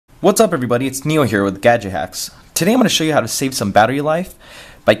What's up everybody, it's Neo here with Gadget Hacks. Today I'm going to show you how to save some battery life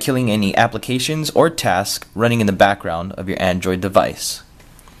by killing any applications or tasks running in the background of your Android device.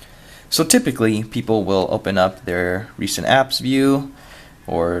 So typically people will open up their recent apps view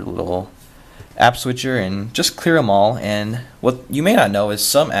or little app switcher and just clear them all, and what you may not know is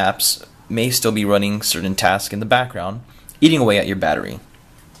some apps may still be running certain tasks in the background, eating away at your battery.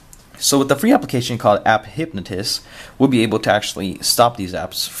 So with the free application called App Hypnotist, we'll be able to actually stop these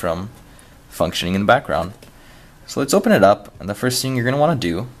apps from functioning in the background. So let's open it up, and the first thing you're going to want to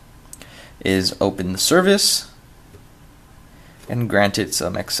do is open the service and grant it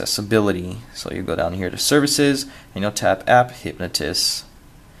some accessibility. So you go down here to Services and you'll tap App Hypnotist.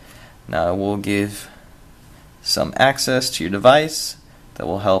 Now it will give some access to your device that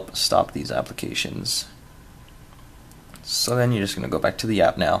will help stop these applications. So then you're just going to go back to the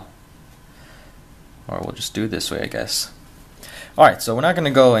app now. Or we'll just do it this way, I guess. Alright, so we're not going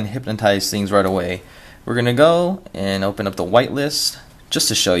to go and hypnotize things right away. We're going to go and open up the whitelist just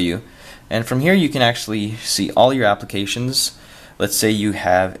to show you. And from here you can actually see all your applications. Let's say you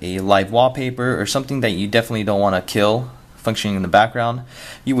have a live wallpaper or something that you definitely don't want to kill functioning in the background.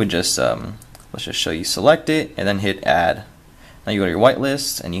 You would just, let's just show you, select it and then hit add. Now you go to your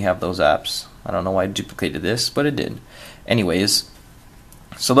whitelist and you have those apps. I don't know why I duplicated this, but it did. Anyways,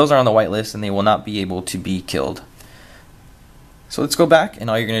 so those are on the whitelist and they will not be able to be killed. So let's go back, and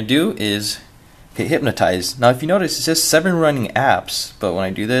all you're going to do is hit Hypnotize. Now if you notice, it says 7 running apps, but when I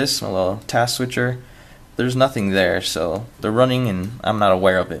do this, my little task switcher, there's nothing there, so they're running and I'm not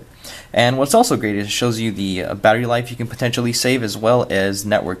aware of it. And what's also great is it shows you the battery life you can potentially save, as well as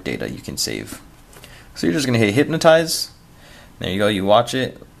network data you can save. So you're just going to hit Hypnotize. There you go, you watch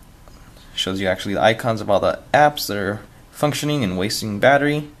it. It shows you actually the icons of all the apps that are functioning and wasting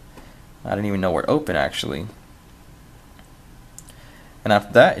battery. I didn't even know we're open actually. And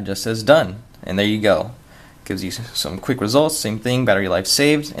after that it just says done, and there you go. Gives you some quick results, same thing, battery life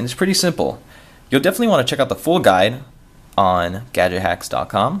saved, and it's pretty simple. You'll definitely want to check out the full guide on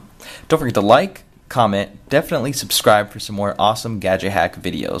gadgethacks.com. Don't forget to like, comment, definitely subscribe for some more awesome gadget hack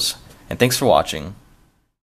videos. And thanks for watching.